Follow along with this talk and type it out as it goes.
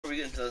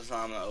into this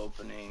Llama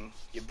opening.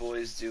 Your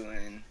boy's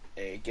doing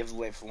a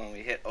giveaway for when we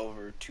hit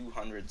over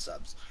 200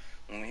 subs.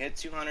 When we hit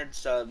 200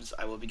 subs,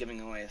 I will be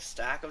giving away a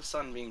stack of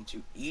Sunbeam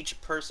to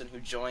each person who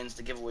joins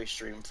the giveaway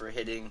stream for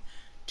hitting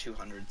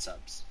 200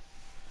 subs.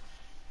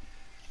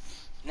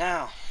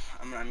 Now,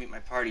 I'm going to unmute my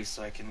party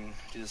so I can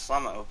do the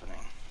Llama opening.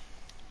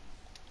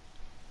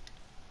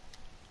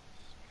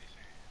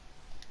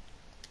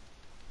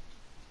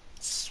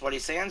 Sweaty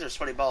sands or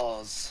sweaty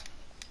balls?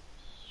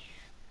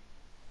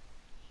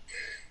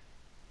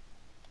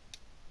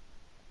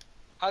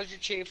 How's your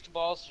chafed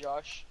balls,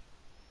 Josh?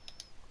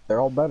 They're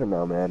all better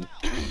now, man.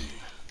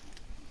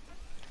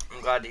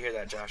 I'm glad to hear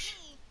that, Josh.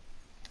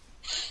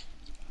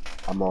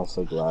 I'm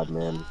also glad,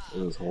 man.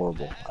 It was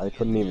horrible. I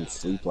couldn't even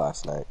sleep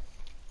last night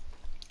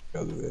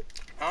because of it.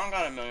 I don't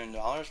got $1 million.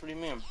 What do you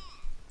mean?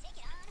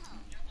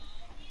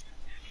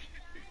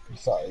 I'm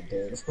sorry,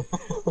 Dave.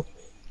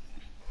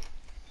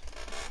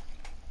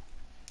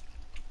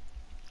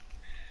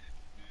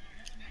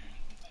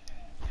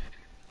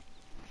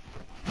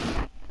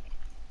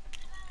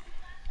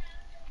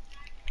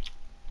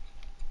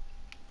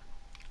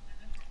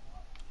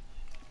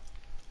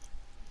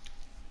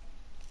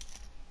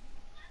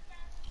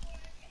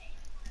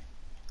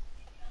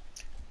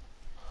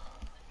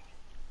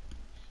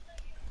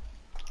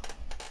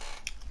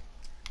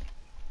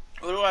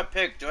 What do I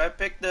pick? Do I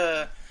pick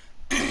the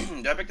do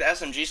I pick the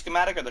SMG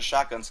schematic or the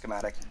shotgun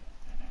schematic?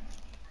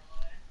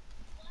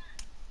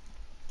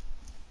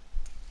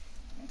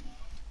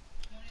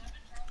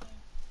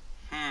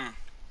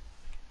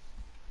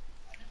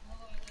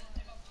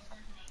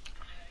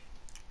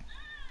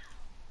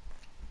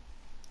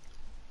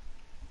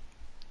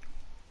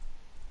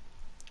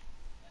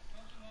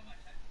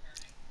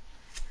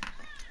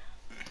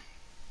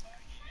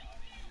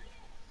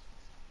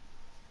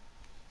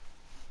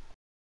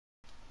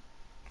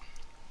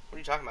 What are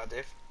you talking about,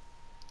 Dave?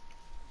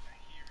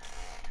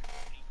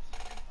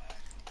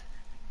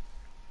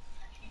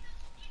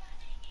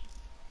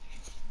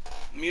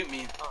 Mute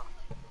me. Oh.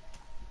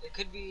 It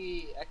could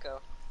be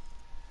echo.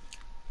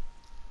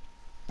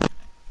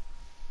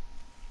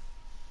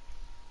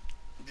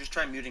 Just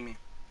try muting me.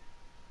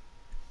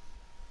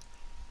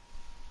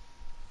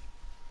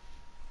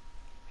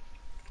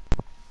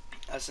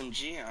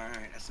 SMG?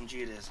 Alright,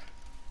 SMG it is.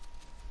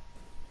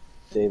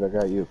 Dave, I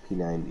got you a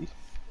P90.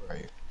 Where are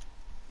you?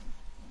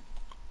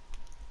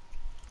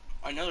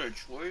 Another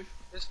choice?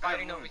 There's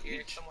fighting over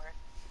here somewhere.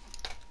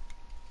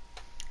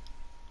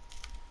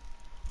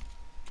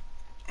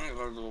 I'm gonna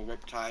go to the little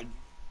Riptide.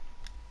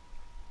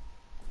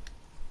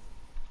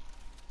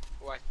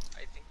 Oh, I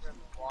think we're in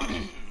the water.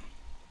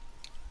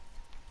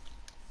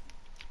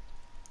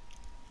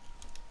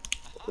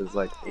 There's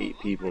like 8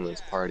 people in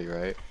this party,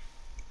 right?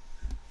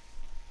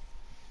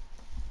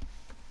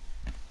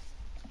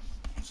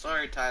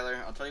 Sorry, Tyler.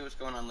 I'll tell you what's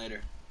going on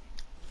later.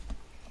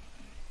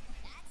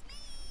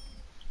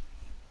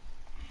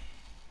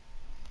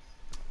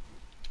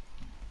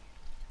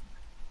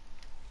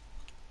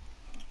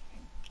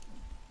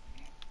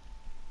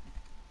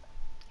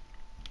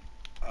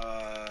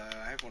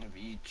 I have one of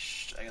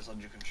each. I guess I'll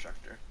do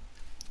constructor.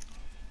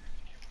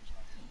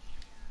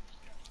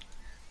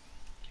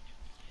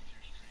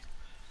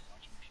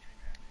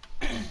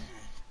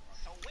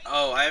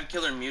 Oh, I have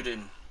killer muted.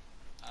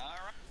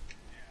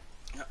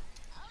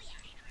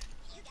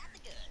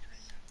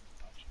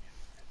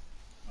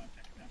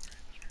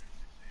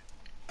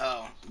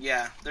 Oh,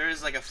 yeah, there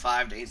is like a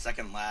 5 to 8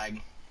 second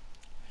lag.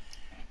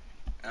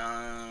 Got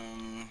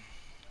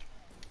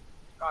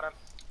him.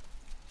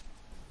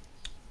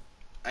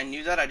 I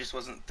knew that, I just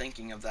wasn't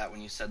thinking of that when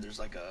you said there's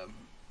like a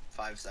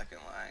 5-second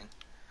lag.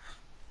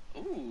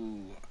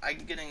 Ooh, I'm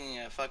getting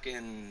a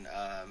fucking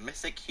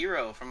mythic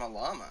hero from a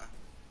llama.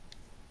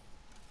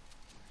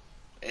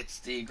 It's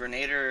the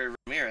Grenader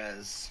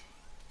Ramirez.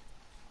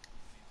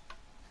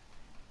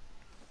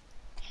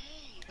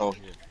 Oh,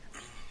 yeah.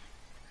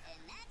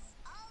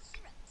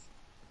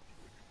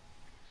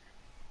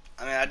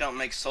 I mean, I don't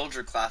make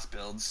soldier class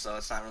builds, so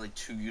it's not really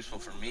too useful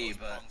for me,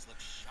 but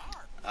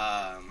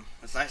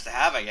it's nice to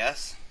have, I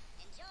guess.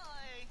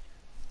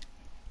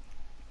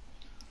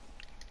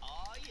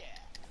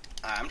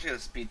 Alright, I'm just gonna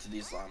speed to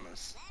these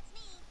llamas.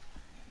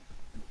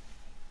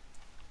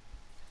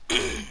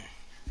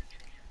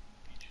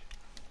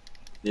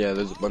 Yeah,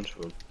 there's a bunch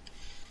of them.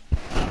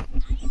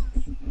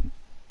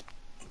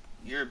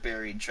 You're a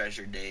buried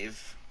treasure,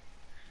 Dave.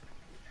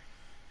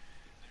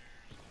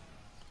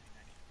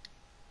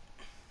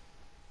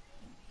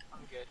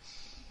 I'm good.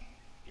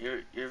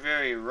 You're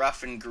very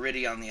rough and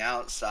gritty on the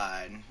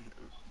outside,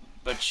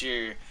 but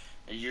you're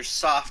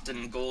soft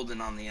and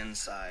golden on the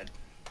inside.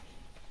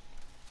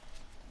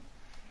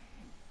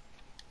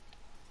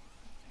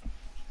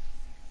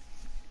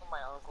 What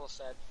my uncle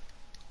said.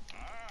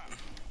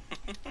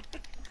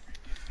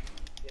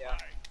 Yeah.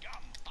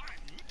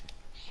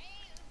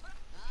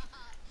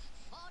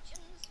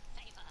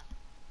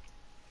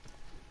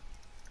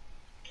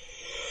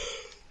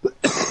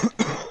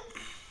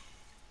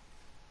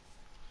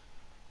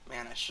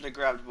 Man, I should have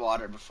grabbed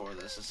water before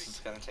this. This is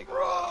gonna take a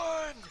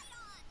while.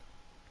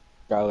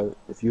 Skylar,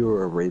 if you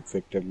were a rape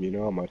victim, you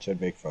know how much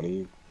I'd make fun of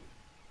you?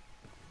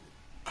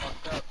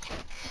 Fucked up.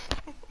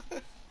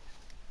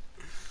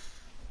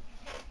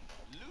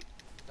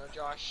 No,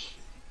 Josh.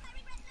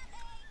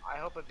 I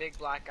hope a big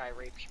black guy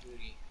rapes your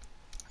booty.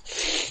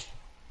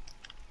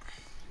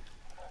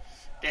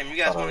 Damn, you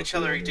guys Thought I want was each the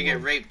other only to get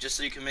one. raped just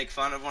so you can make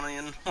fun of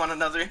one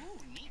another?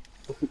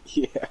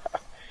 Yeah.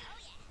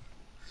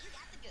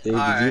 Dave, did you get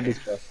Alright. this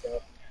bus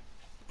stop?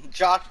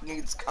 Josh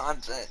needs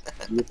content.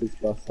 Did you get this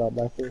bus stop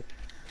back there?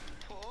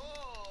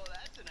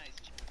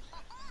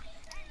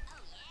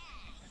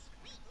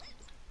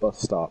 Bus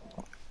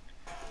stop.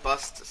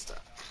 Bust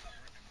stuff.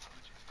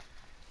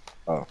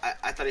 Oh.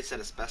 I thought he said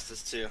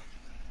asbestos too.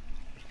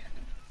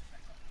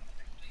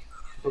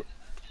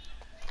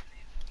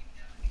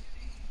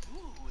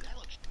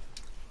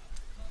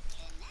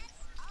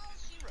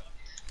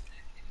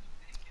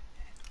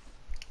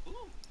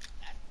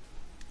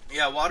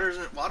 Yeah, water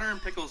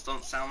and pickles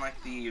don't sound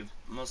like the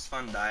most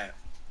fun diet.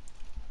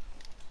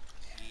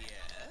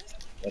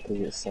 That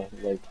doesn't sound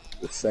like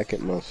the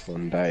second most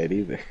fun diet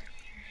either.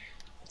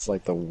 It's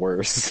like the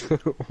worst. Yeah.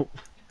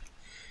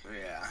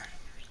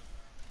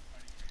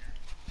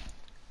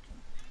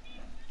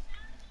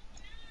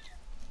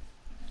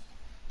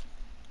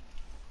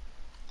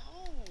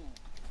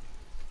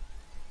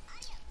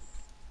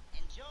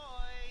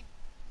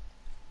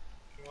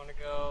 You wanna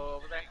go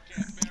over there?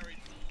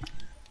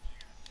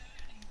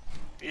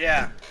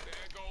 Yeah.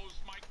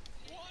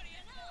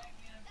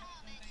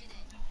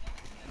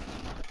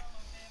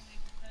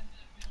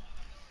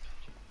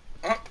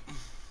 Oh,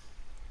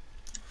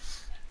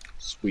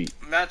 Sweet.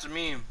 that's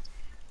me.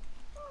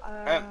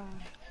 I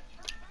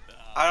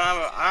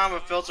don't have a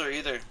filter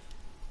either.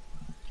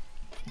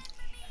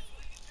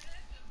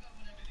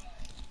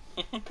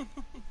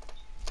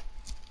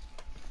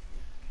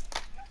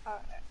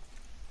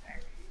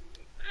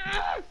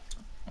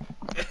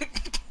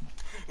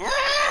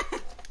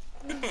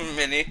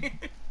 Mini.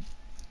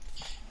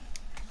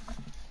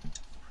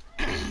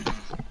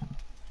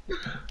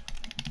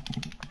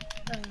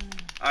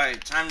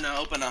 Alright, time to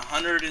open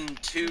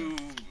 102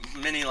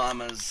 mini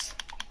llamas.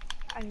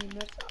 Okay,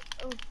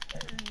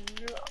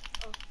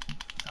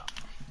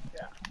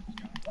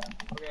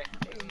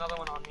 there's another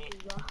one on me.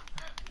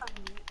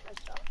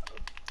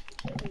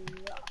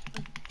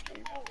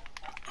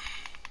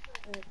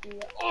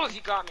 Oh, he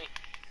got me.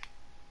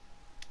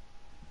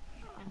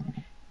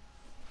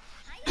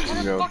 What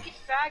a No. fucking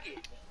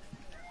faggot.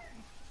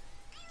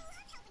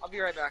 I'll be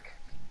right back.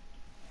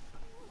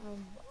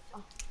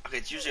 Okay,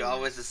 it's usually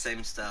always the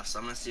same stuff, so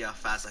I'm gonna see how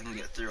fast I can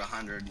get through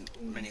 100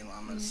 mini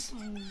llamas.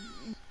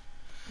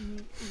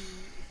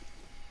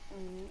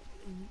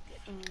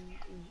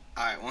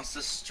 Alright, once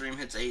this stream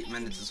hits 8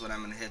 minutes is when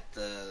I'm gonna hit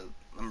the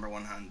number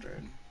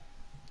 100.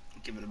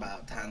 Give it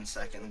about 10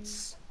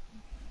 seconds.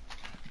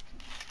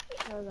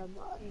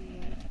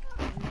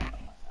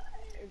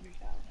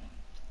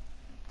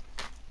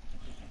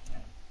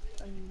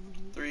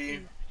 3,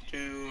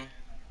 2,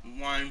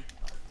 1.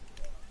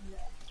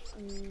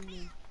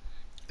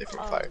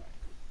 Different fight.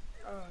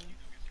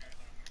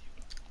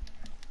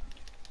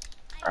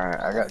 Alright,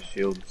 I got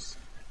shields.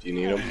 Do you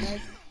need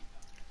them?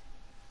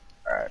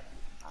 Alright.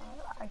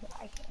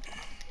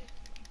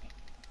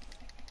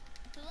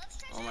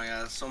 Oh my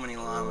god, so many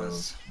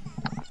llamas.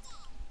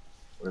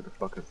 Where the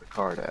fuck is the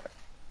card at?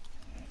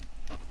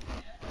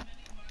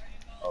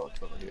 Oh,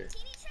 it's over here.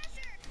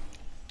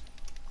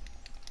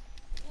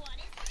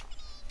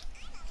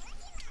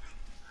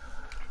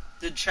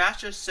 Did chat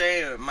just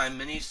say my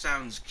mini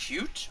sounds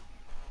cute?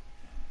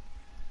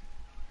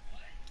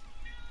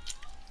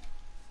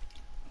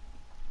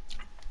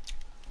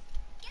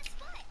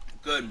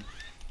 Good.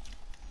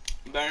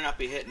 You better not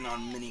be hitting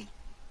on mini.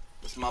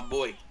 That's my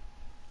boy.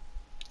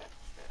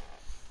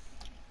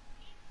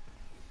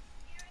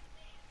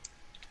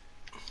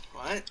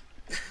 What?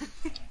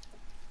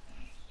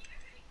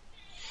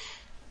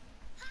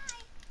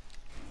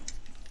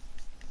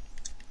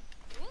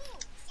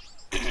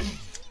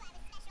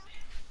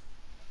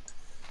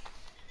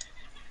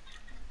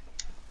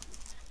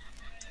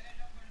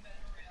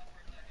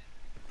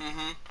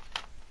 Mm-hmm.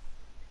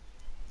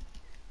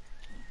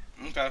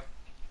 Okay.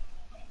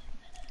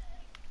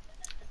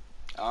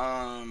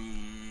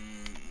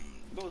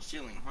 Go with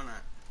ceiling. Why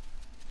not?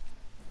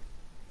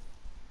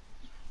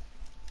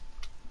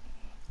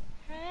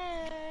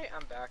 Hey,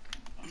 I'm back.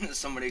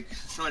 somebody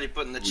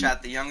put in the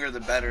chat, the younger the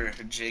better,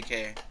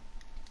 JK.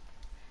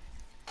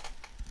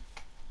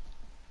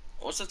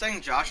 What's the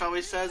thing Josh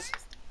always says?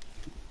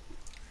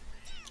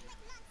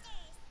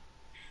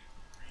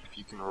 If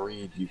you can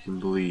read, you can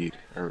bleed.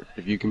 Or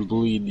if you can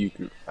bleed, you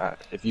can.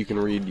 If you can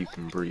read, you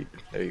can breed.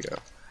 There you go.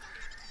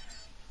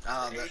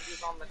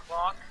 Ages on the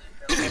clock.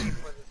 They're ready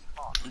for this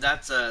clock.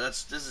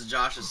 This is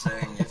Josh's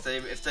saying.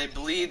 If they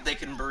bleed, they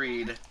can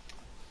breed.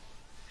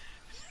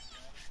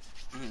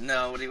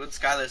 No, what'd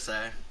Skylar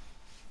say?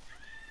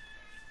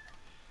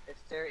 If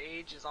their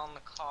age is on the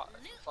clock,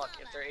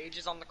 if their age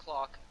is on the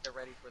clock, they're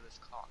ready for this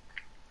clock.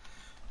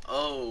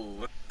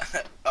 Oh,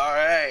 all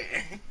right.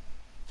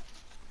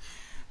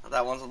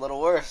 That one's a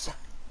little worse.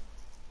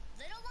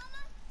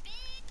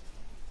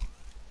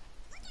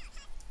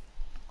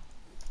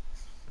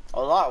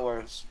 A lot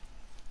worse.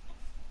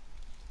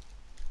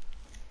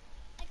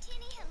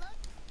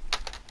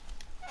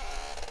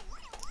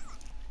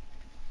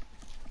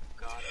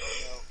 God,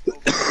 oh no.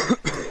 Oh, God.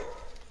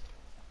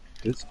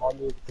 Did it spawn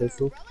me with a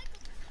pistol?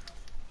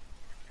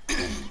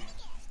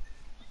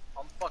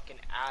 I'm fucking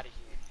out of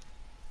here.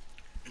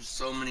 There's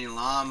so many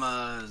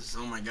llamas.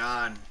 Oh my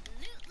god.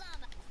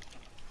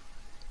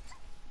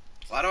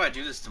 Why do I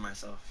do this to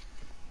myself?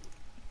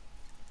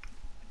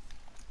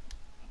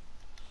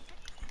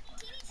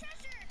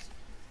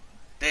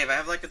 Dave, I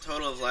have like a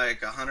total of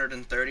like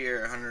 130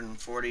 or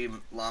 140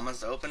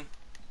 llamas to open.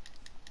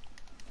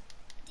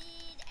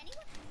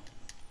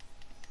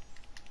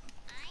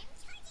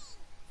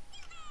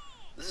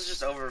 This is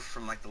just over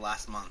from like the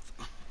last month.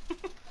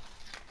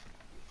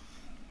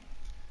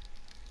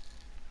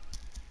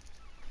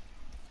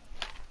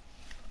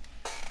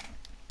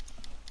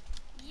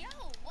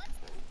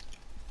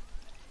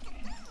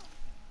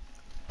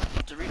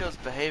 Dorito's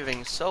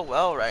behaving so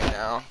well right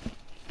now.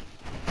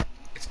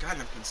 It's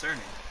kind of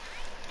concerning.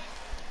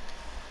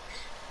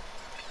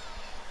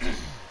 Don't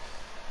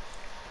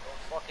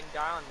fucking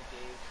die on me,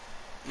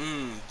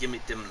 Dave. Give me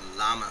them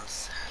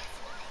llamas.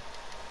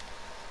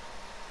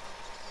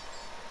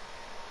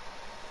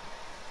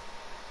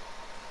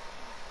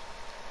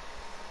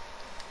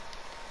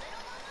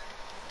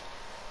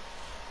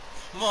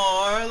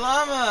 More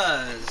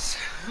llamas!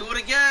 Who would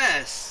have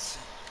guessed?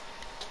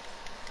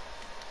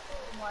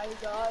 Oh my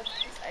god,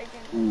 I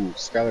can. Ooh,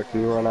 Skylar,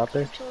 can you run out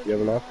there? You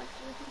have enough?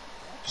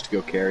 Just to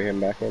go carry him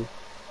back in?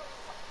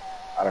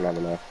 I don't have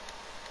enough.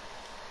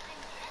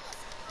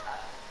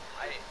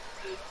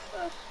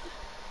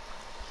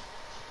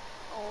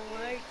 Oh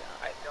my god.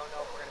 I don't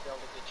know if we're gonna be able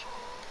to get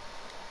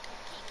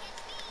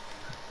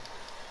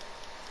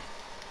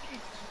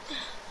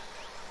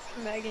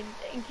you. Megan,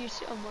 thank you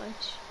so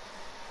much.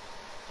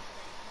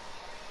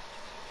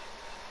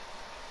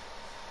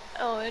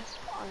 Oh, it's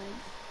fine.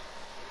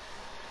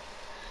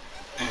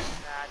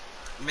 Sad.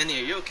 Minnie,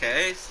 are you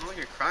okay? It sounds like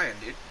you're crying,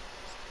 dude.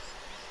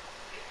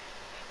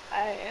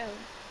 I am.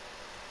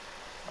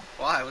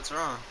 Why? What's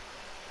wrong?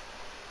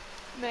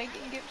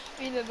 Megan gives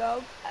me the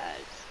bell pass.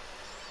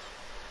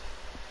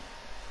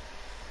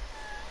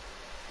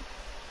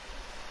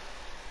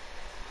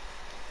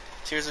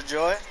 Tears of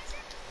joy?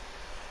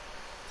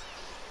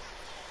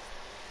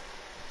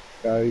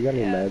 You got any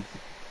Yeah. meds?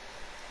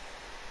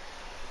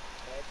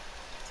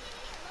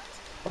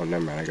 Oh,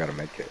 never mind, I got a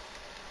med kit.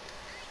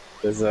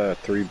 There's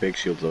 3 big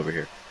shields over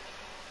here.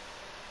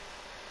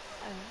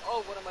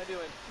 Oh, what am I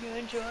doing? You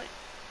enjoy?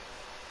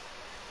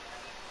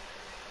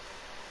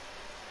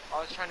 I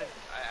was trying to.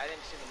 I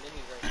didn't see the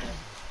minis right there.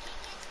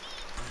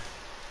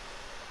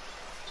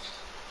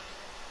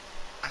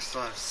 I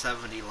still have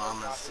 70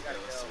 llamas to we go gotta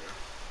go. through.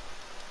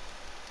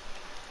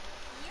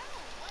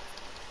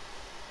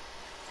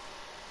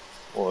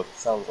 Well, it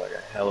sounds like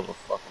a hell of a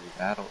fucking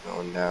battle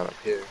going down up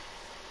here.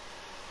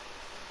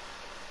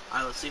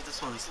 Alright, let's see if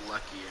this one's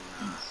lucky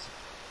or not.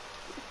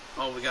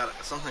 Oh, we got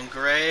something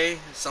gray,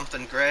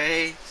 something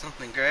gray,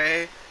 something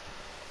gray.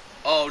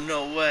 Oh,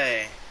 no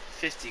way.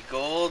 50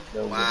 gold?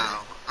 No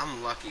wow,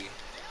 I'm lucky.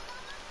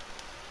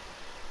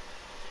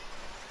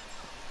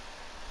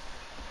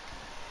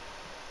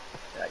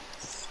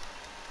 Yikes.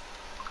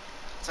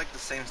 It's like the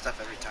same stuff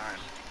every time.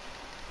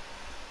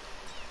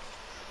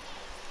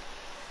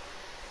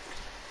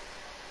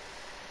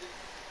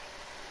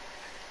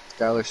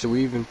 Skylar, should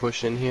we even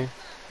push in here?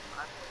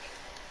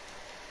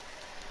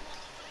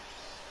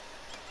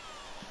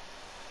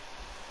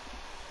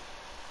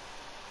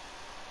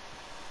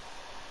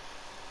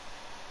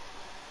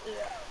 Yeah.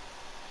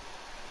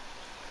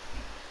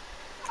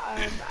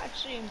 I'm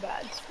actually in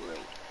bad sport.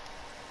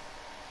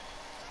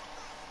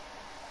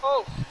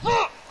 Oh,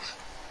 fuck!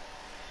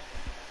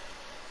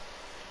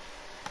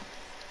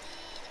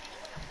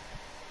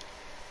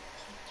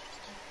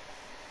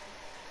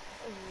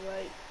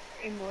 Right,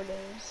 3 more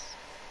days.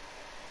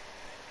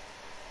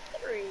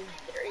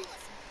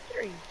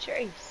 3,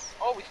 chase.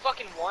 Oh, we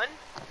fucking won?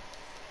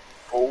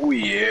 Oh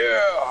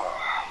yeah!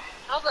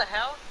 How the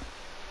hell?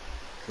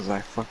 Cause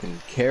I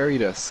fucking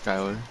carried us,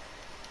 Skylar.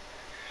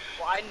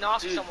 Well, I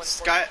knocked Dude, someone for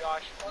Sky- you,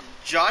 Josh. Fuck.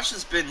 Josh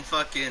has been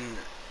fucking,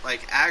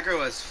 like,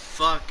 aggro as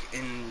fuck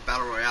in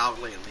Battle Royale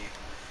lately.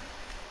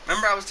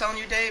 Remember I was telling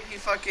you, Dave, he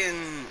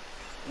fucking...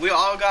 We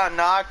all got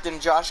knocked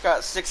and Josh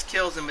got 6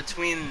 kills in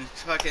between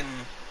fucking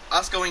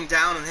us going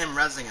down and him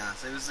rezzing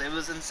us. It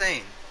was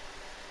insane.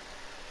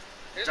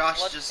 There's Josh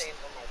blood just stains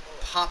on my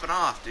bullet. popping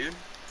off, dude.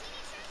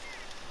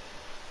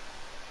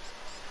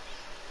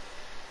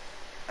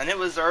 And it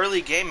was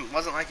early game. It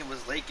wasn't like it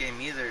was late game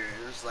either.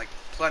 There was like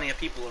plenty of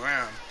people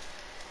around.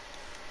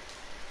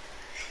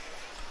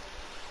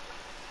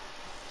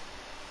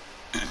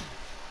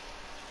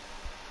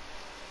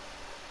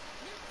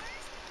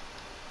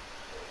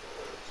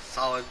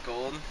 Solid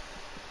gold.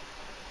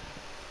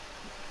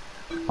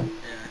 Yeah.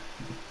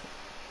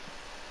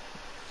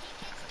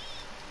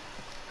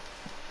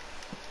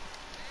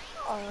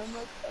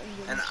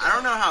 And I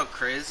don't know how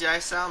crazy I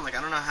sound. Like,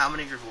 I don't know how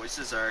many of your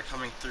voices are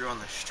coming through on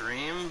the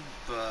stream,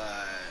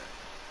 but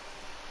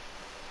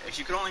if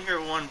you can only hear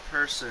one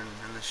person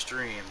in the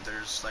stream,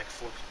 there's like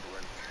 4 people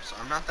in here, so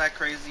I'm not that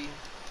crazy.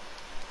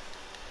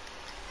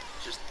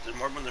 Just there's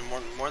more than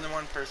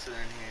one person in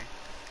here.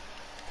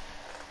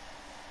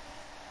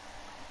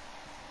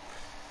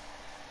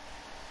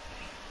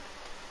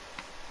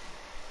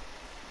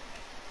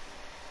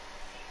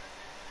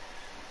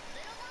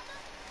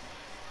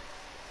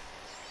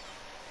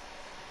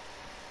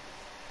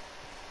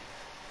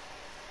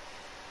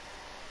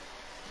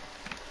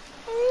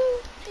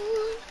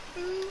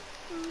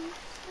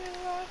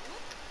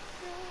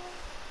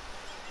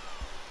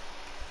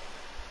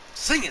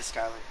 Sing it,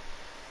 Skylar.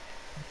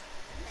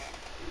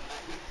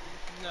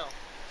 No.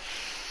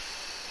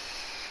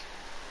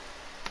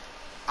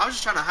 I was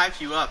just trying to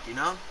hype you up, you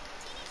know?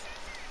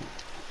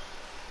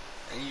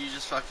 And you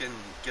just fucking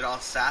get all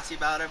sassy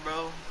about it,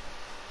 bro.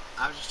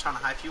 I was just trying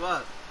to hype you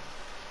up.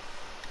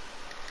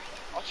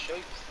 I'll show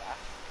you stuff.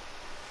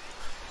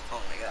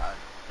 Oh my god.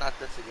 Not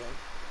this again.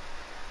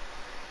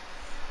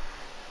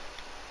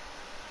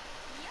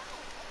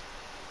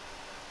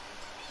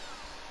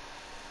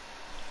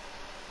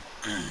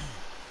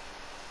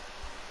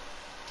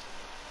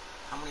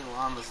 How many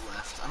llamas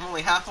left? I'm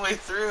only halfway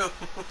through.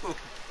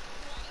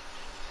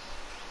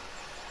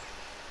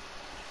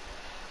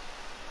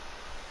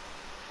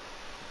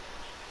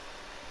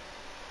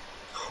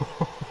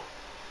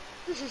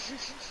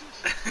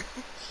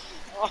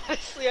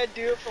 Honestly, I'd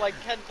do it for like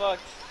 $10.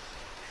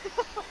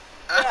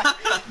 Yeah.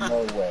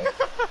 No way.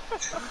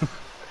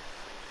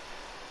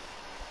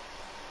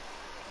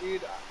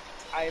 Dude,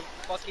 I'd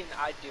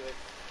do it.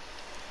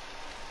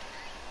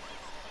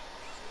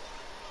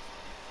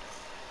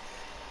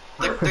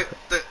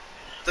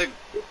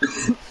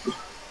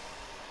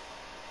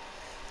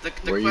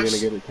 Where are you gonna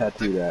get it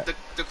tattooed at?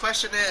 The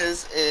question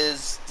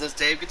is does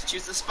Dave get to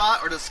choose the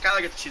spot or does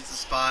Skylar get to choose the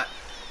spot?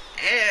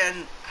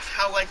 And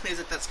how likely is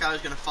it that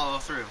Skylar's gonna follow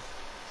through?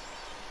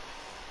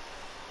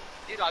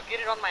 Dude, I'll get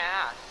it on my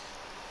ass.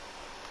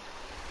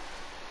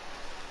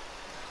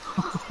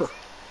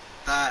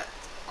 That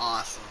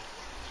awesome.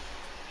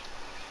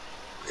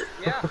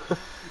 Yeah.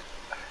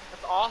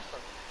 That's awesome.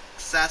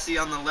 Sassy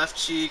on the left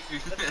cheek.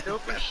 That's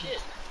dope as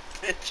shit.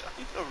 Bitch on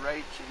the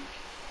right cheek.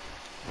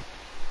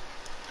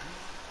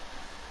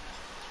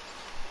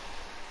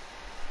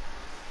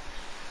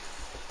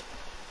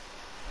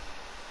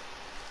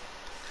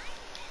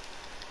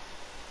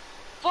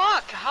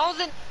 Fuck! How's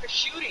it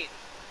shooting?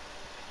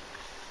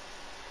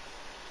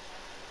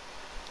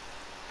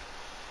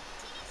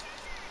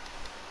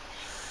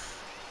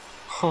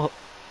 Nice.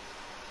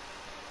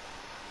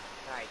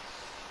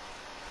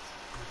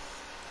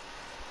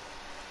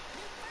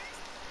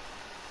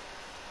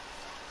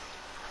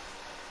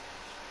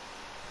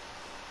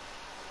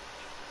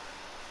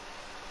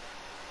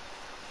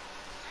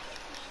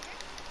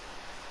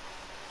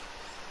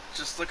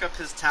 Just look up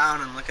his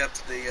town and look up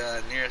to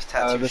the nearest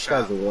tattoo this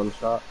shop. guy's a one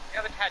shot. We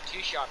have a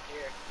tattoo shop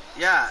here.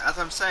 Yeah, that's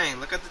what I'm saying.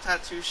 Look at the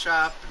tattoo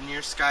shop near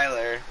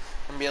Skylar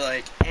and be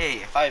like, hey,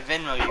 if I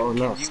Venmo you, Oh,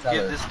 no, can you Skylar.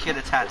 give this kid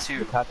a tattoo?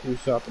 The tattoo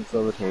shop in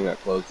Silverton got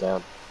closed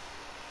down.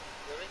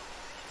 Really?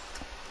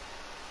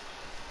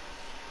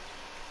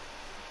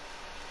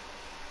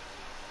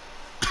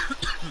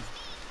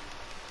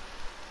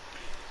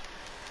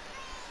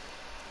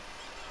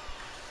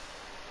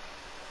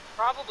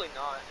 Probably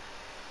not.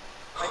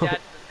 My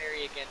dad's been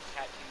very against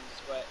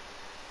tattoos, but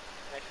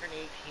when I turn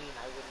 18,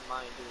 I wouldn't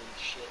mind doing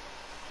shit.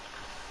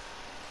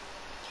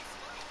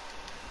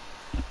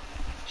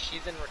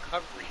 She's in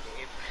recovery,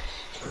 Dave.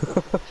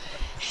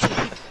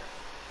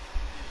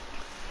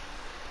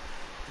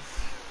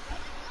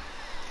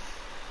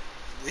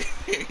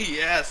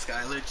 Yeah,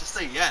 Skylar, just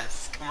say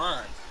yes. Come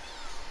on.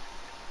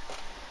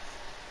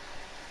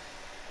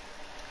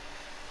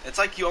 It's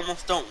like you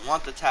almost don't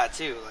want the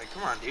tattoo. Like,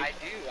 come on, dude. I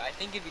do. I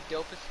think it'd be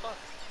dope as fuck.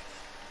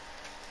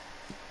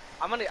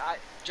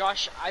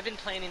 Josh, I've been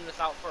planning this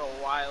out for a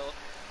while,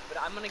 but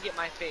I'm gonna get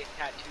my face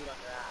tattooed on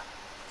your ass.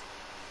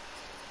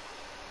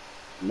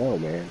 No,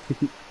 man.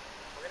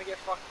 We're gonna get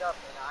fucked up,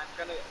 and I'm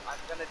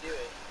gonna do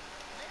it.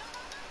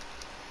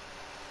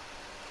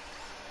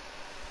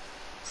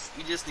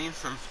 You just need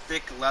some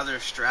thick leather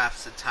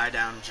straps to tie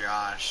down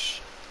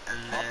Josh, and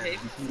I'll pay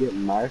then You can get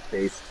my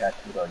face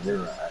tattooed on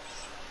your ass.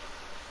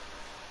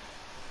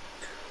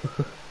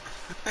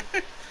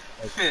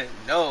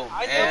 no,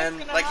 I know man.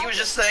 it's gonna Like he was happen.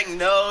 just saying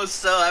no,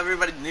 so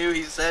everybody knew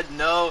he said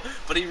no,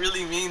 but he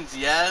really means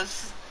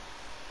yes.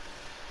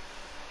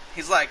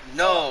 He's like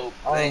no,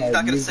 Oh, but he's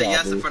not gonna you say got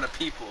yes in me. front of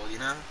people, you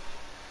know.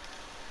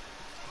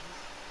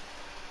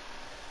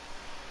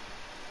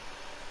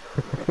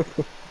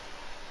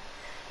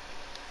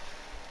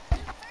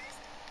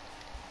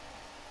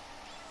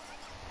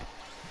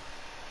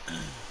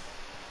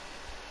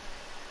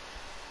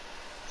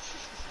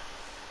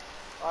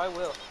 I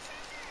will.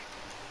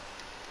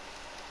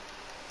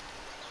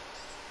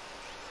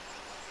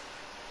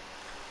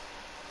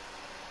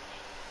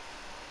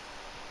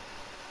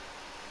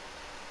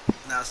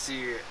 Now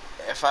see,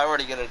 if I were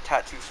to get a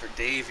tattoo for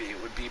Davey,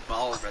 it would be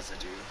ball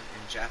residue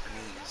in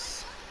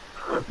Japanese.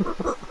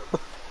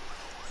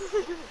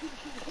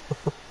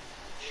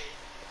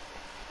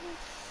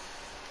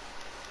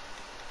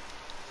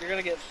 You're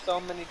gonna get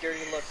so many dirty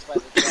looks by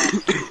the chat.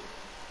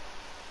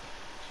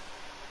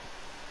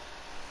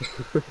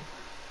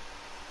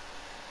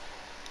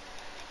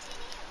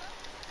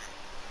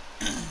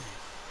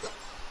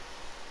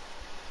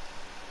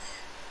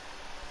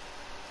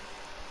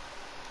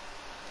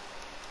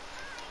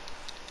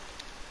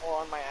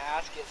 Or on my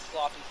ass, get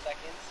sloppy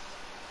seconds.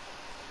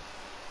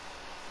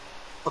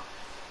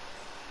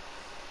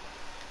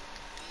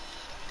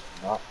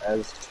 Not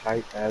as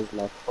tight as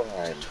my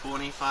prime.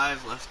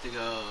 25 left to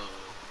go.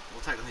 Well,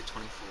 technically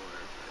 24,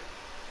 but...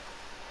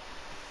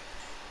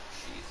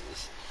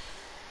 Jesus.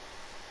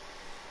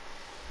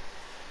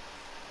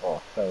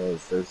 Oh,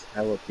 fellas, there's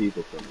hella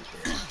people from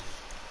here.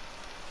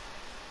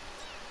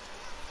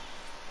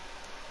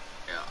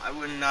 Yeah, I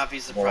would not be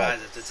More like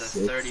surprised if it's a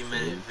 6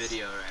 30-minute dudes.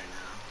 video right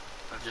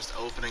now of just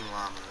opening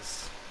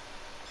llamas.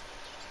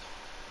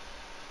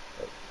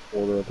 Like,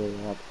 quarter of the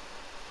lot.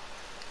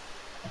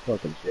 I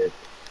fucking did.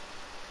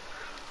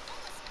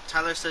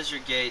 Tyler says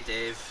you're gay,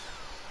 Dave.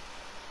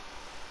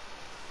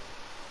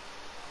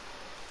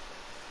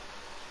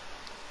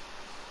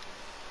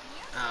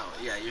 Oh,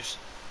 yeah,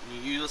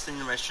 you listening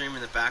to my stream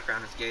in the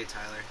background is gay,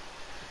 Tyler.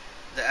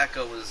 The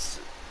echo was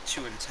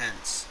too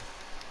intense.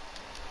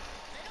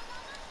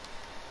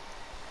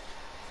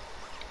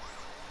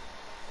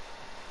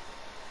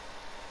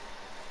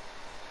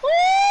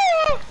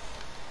 Woo!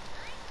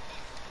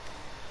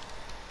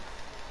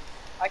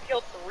 I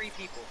killed 3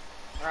 people.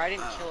 Or I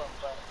didn't kill him,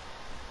 but...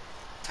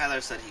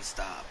 Tyler said he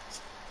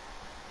stopped.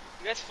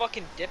 You guys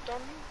fucking dipped on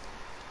me?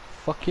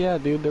 Fuck yeah,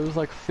 dude, there was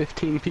like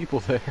 15 people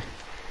there.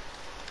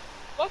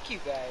 Fuck you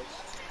guys.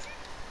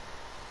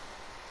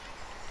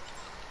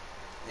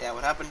 Yeah,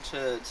 what happened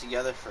to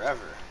Together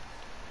Forever?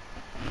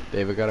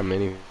 David got a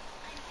mini.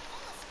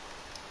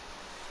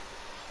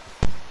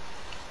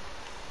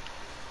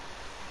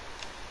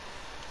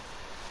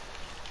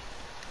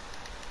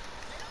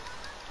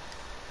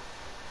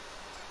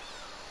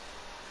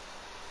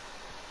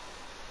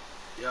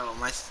 Yo,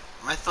 my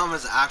thumb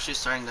is actually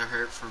starting to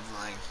hurt from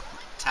like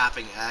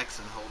tapping X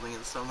and holding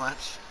it so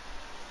much.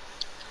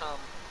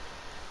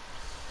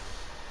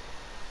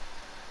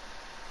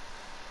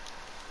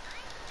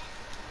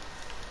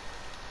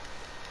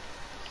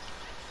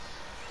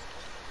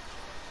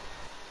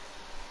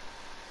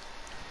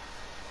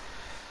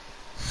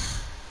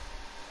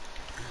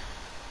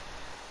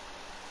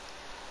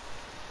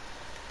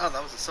 Oh,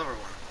 that was a silver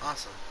one.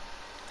 Awesome.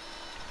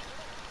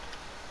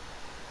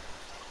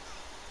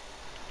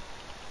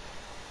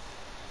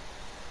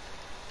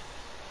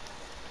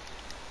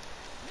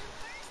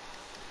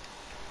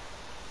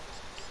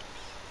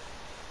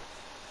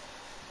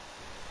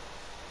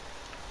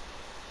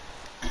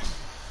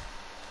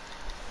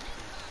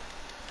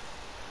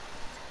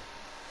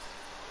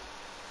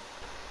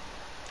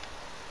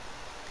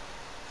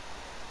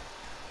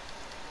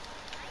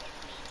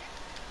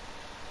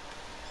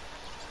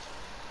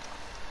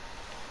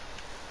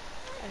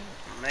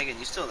 Megan,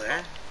 you still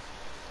there?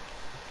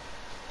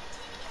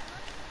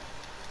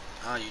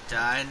 Oh, you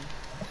died?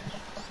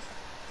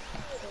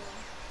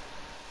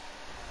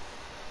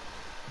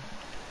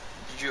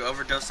 Did you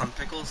overdose on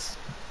pickles?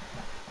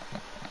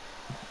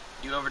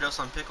 You overdose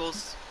on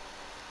pickles?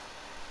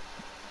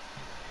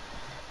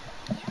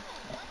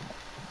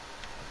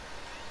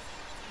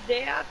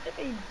 They have to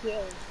be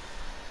good.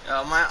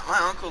 My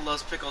uncle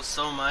loves pickles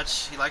so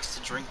much, he likes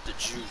to drink the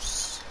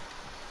juice.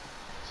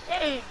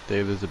 Hey,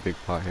 Dave, there's a big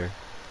pot here.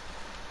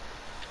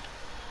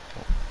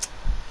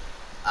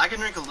 I can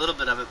drink a little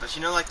bit of it, but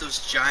you know like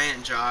those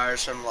giant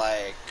jars from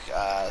like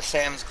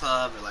Sam's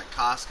Club or like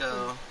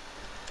Costco?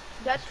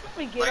 that's what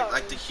we get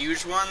Like the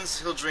huge ones,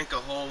 he'll drink a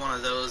whole one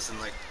of those and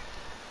like...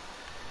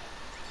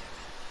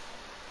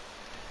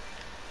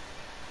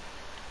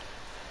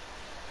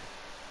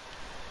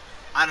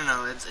 I don't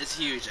know, it's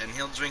huge, and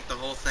he'll drink the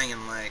whole thing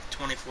in like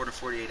 24 to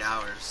 48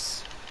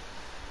 hours.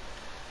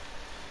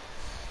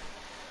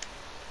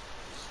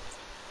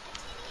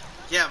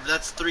 Yeah, but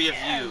that's 3 of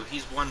you.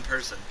 He's 1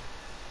 person.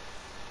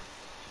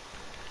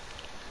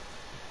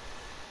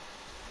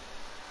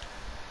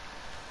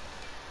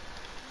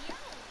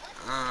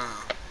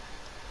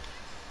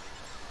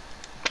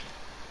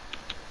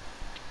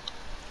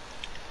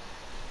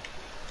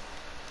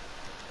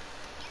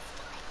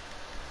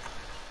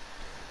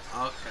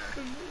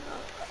 Okay.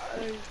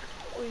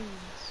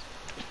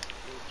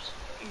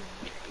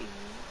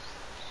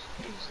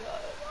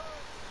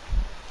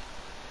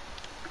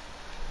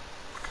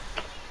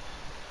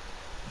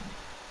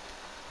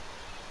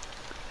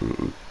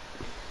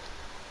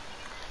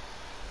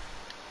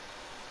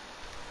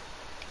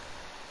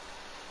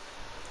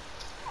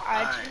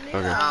 Actually,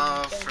 Okay.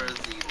 Now for the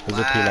There's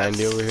a last...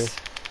 P90 over here.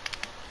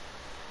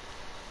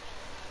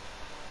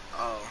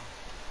 Oh.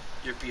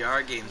 Your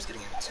BR game's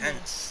getting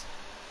intense.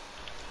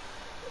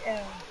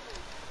 yeah.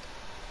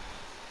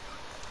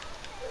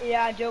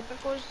 Yeah, Joe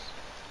Pickles.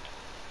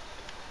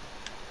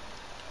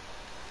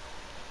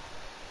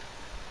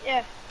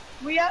 Yeah,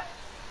 we have.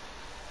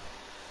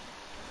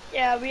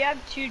 Yeah, we have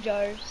 2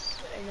 jars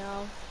right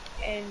now,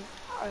 and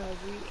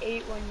we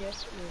ate one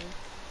yesterday.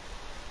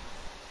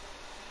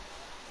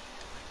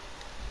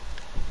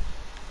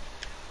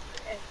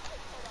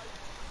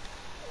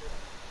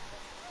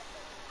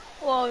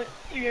 Well,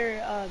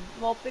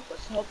 well,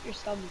 pickles help your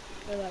stomach.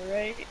 You know that,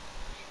 right?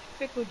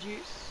 Pickle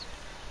juice.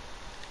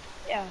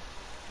 Yeah.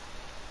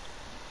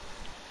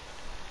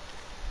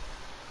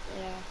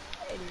 Yeah.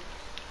 I do.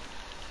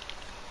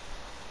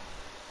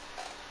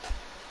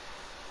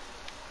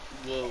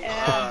 Whoa,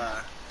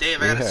 Yeah.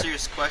 Dave, I got a Yeah.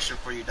 serious question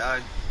for you,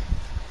 dog.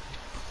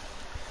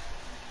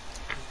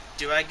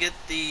 Do I get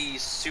the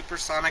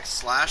supersonic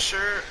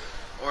slasher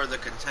or the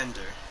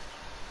contender?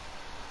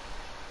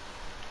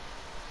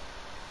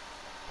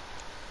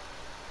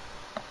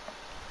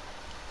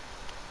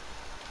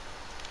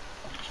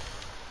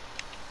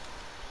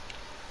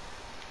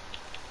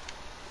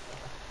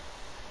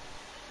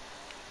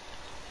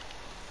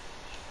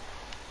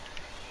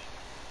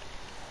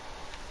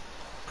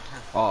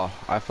 Oh,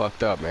 I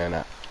fucked up,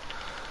 man.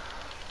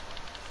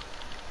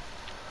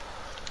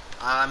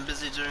 I'm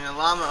busy doing a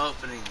llama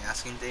opening,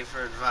 asking Dave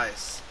for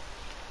advice.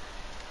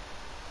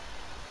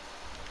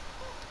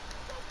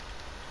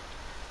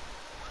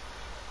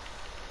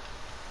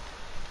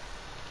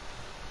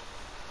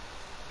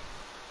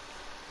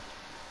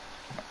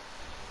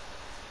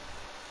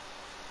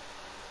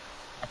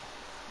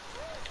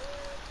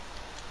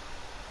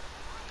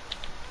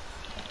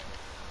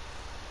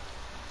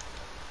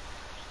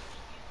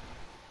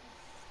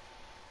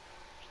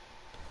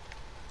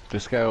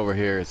 This guy over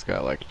here has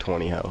got like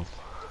 20 health.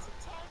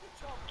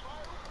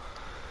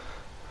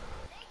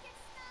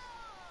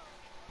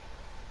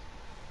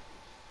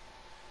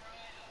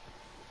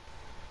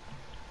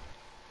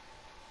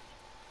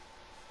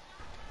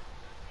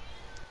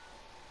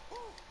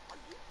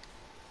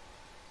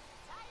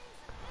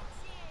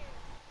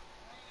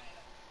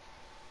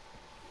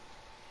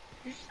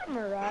 You're some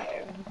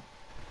Mariah.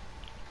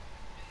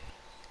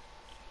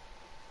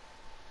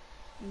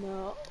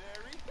 No.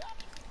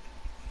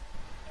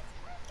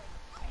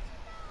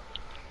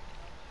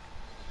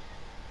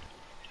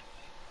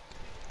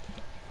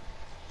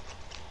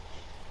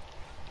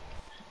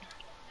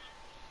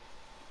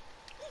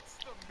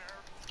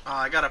 Oh,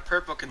 I got a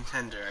purple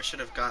contender. I should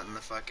have gotten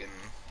the fucking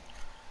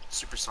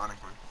supersonic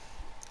one.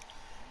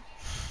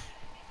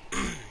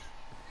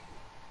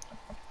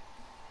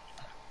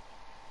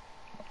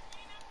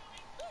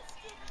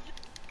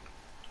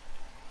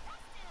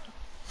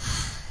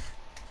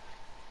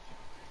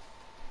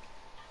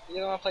 You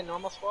guys want to play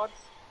normal squads?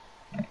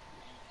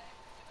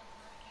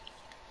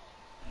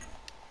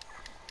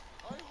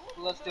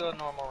 Let's do a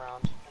normal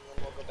round, and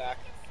then we'll go back.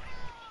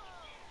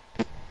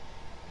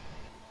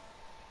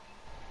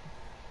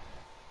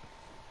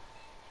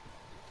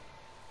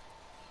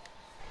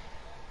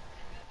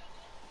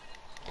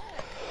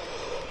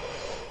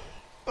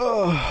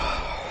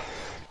 Oh.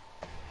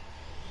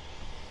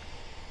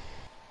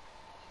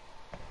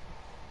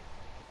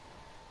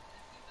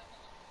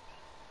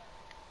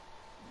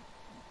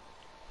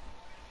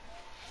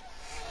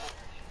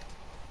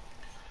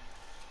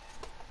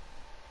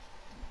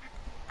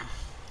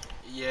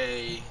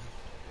 Yay.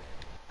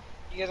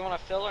 You guys want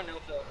to fill or no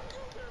fill?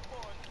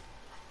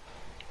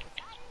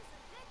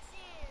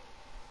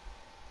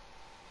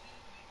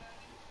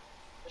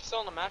 We're still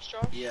in the match,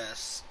 Josh?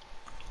 Yes.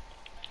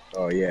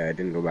 Oh yeah, I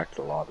didn't go back to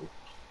the lobby.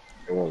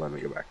 It won't let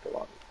me go back to the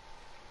lobby.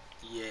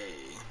 Yay.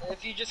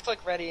 If you just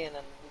click ready and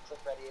then we click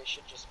ready, it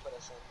should just put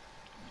us in.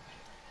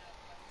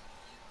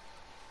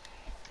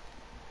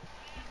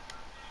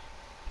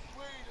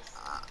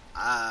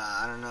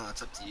 I don't know.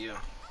 It's up to you.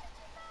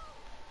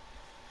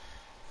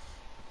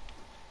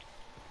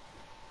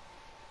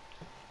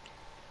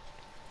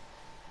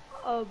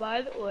 Oh,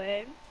 by the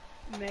way,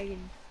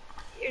 Megan,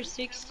 your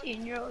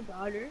 16-year-old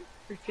daughter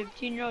or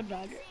 15-year-old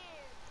daughter,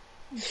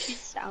 she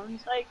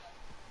sounds like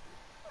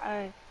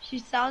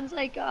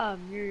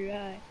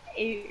your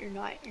 8 or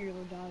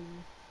 9-year-old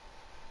daughter.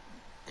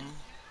 And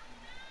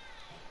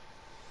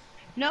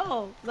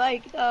No,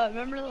 like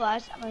remember the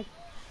last time I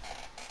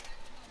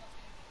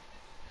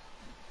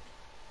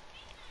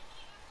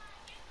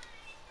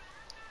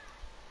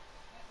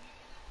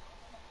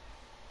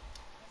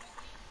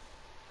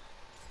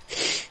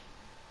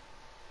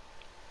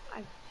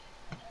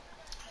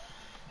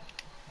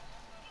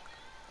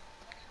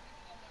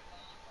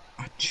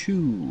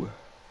Achoo.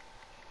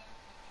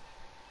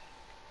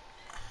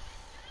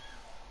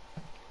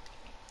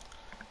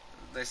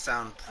 they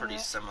sound pretty uh,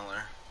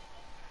 similar.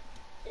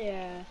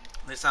 yeah.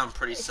 They sound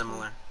pretty It's fine.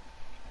 similar.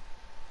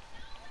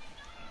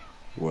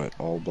 What,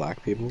 all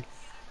black people?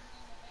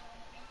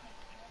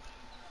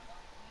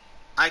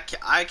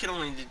 I can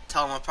only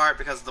tell them apart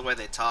because of the way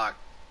they talk.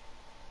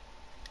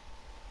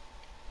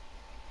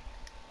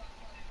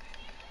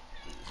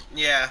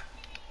 Yeah.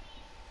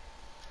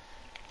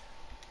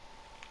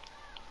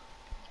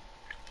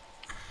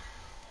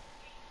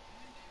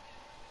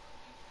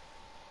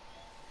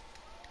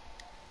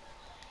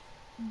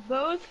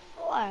 Both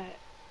flat.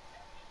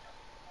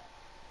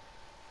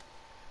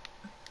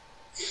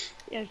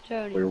 Yeah,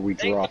 Where Tony. we Thank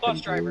the dropping,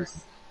 bus driver.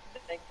 boys?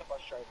 Thank the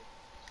bus driver.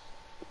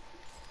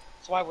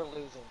 That's why we're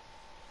losing.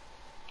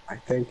 I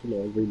thank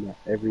him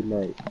every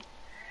night.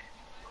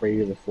 Pray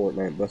to the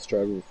Fortnite bus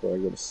driver before I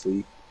go to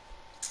sleep.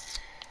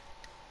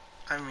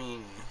 I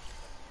mean,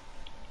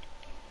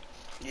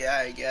 Yeah,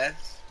 I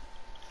guess.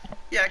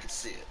 Yeah, I can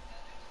see it.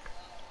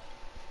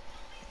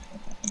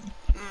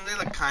 They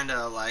look kind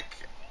of alike.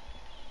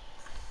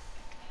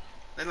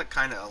 They look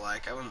kind of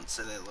alike. I wouldn't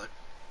say they look.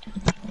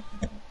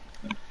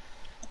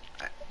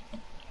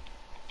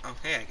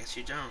 Okay, I guess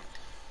you don't.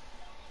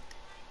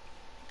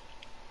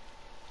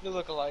 You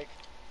look alike.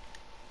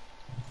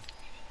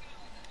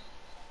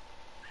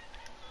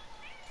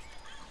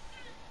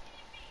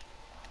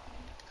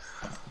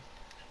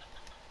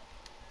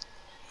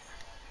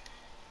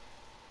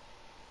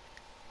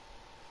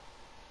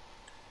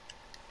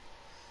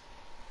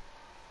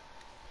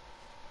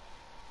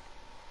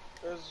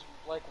 There's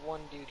like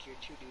one dude here,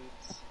 two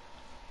dudes.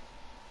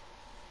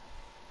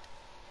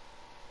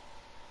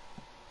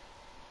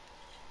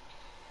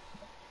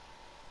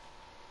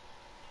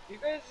 You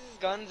guys'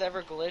 guns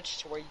ever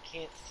glitch to where you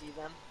can't see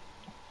them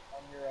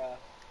on your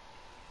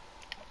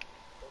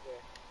okay.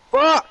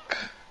 Fuck!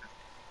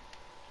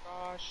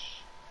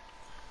 Gosh.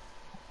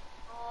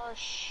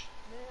 Gosh,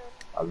 man.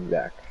 I'll be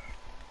back.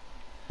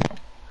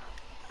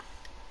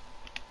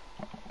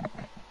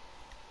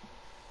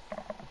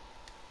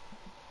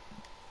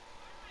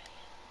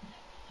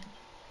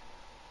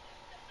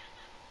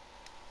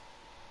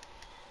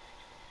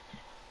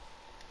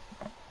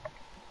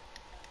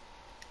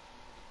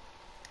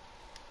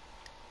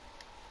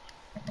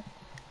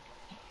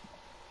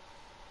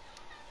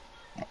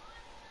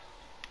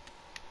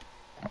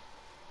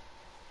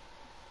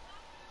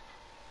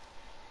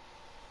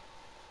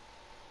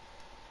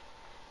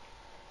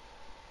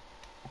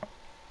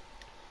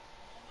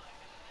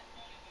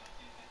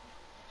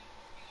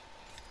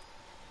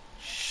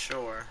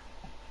 Sure.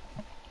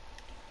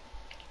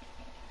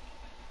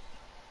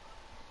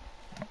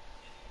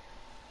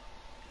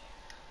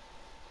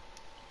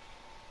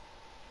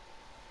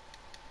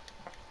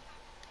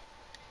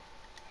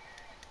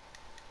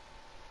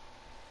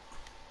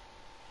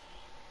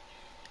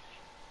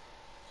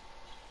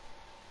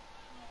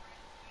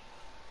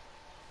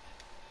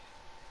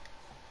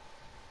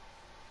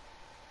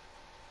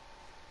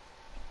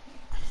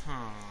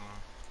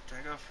 Do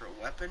I go for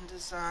weapon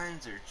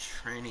designs or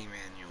training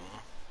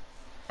manual?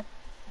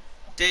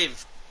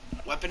 Dave,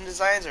 weapon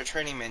designs or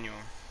training manual?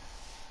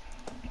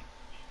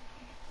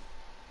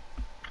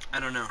 I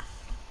don't know.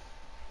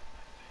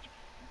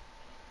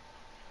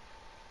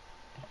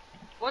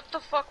 What the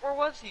fuck? Where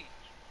was he?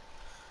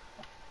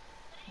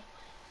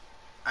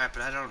 Alright,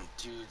 but I don't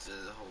do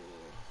the whole...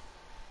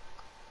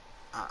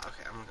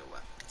 okay, I'm gonna go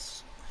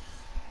weapons.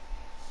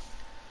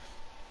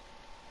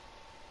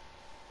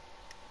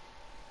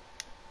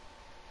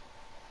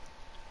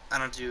 I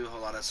don't do a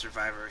whole lot of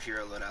survivor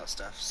hero loadout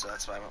stuff, so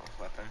that's why I went with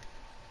weapon.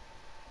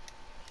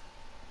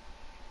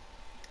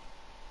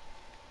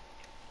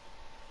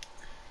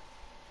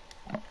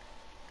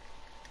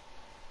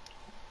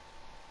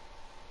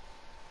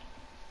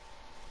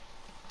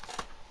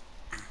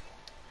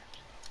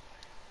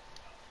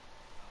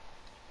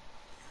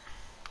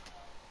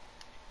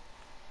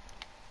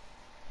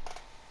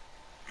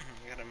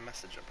 I got a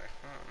message on my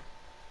phone.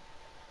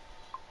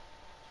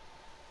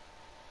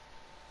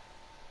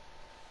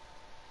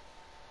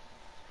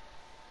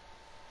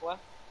 What?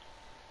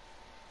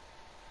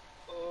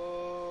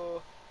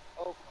 Oh.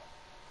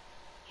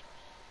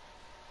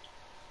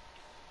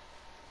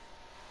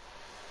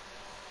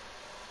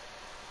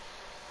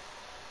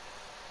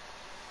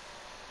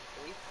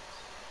 Wait.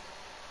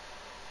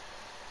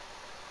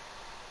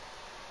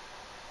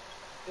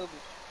 He'll be.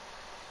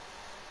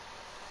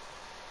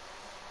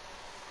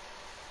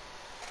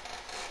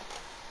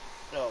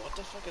 No, what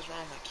the fuck is wrong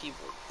with my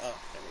keyboard? Oh,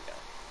 there we go.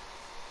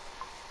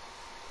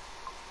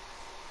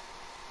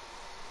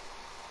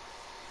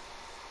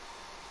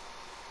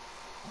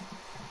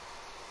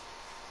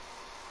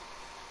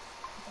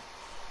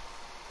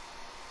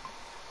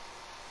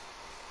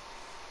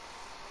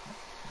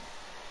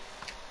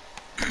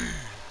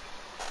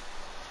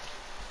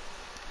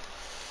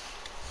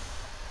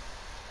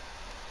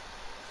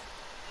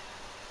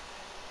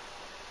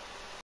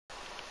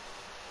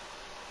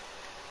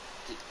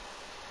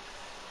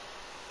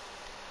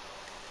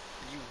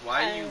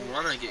 Why do you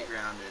want to get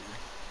grounded?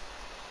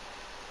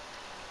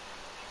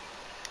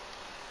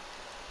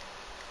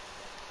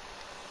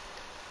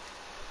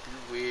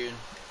 You're weird.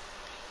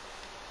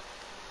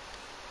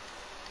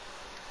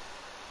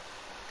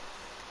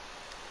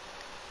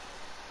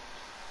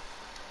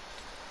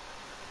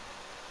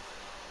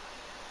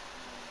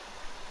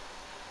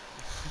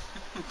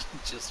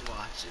 Just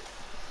watch it.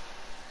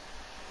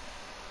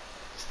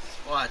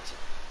 Just watch it.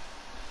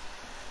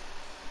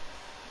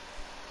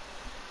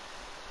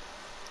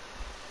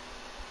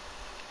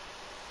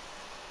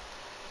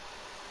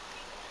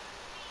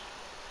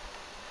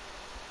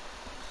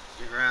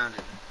 You're grounded.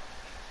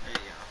 There you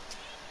go.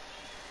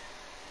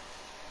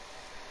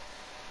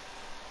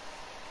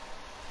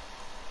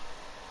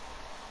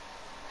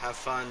 Have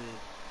fun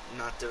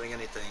not doing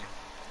anything.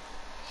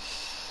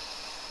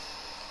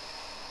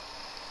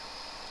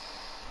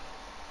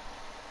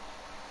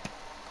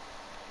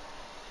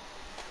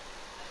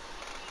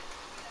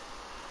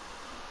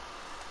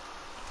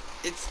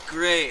 It's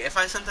great. If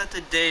I sent that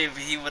to Dave,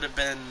 he would have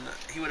been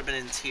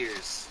in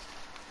tears.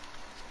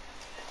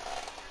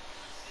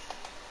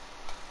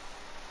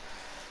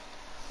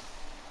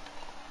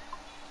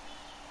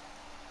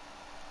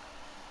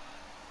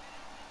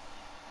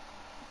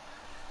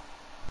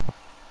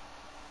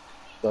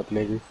 What's up,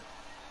 niggas?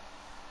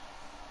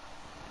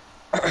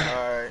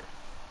 Alright.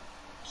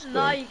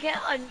 No, you can't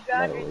Not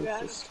undrag a and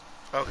drag. racist.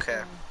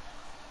 Okay.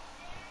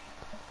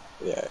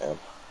 Yeah, I am.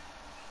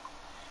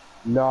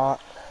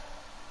 Not.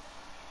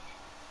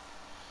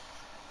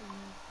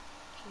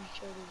 She's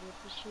trying to rip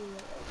the shit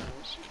out. I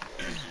know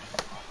she is.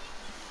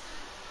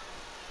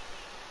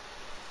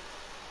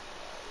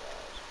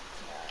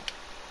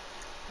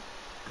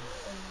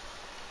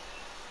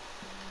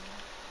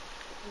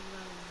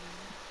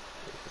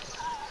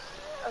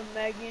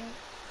 Megan.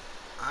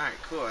 Alright,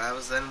 cool. That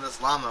was the end of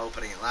this llama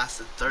opening. It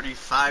lasted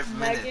 35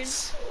 Megan,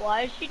 minutes.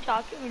 why is she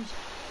talking when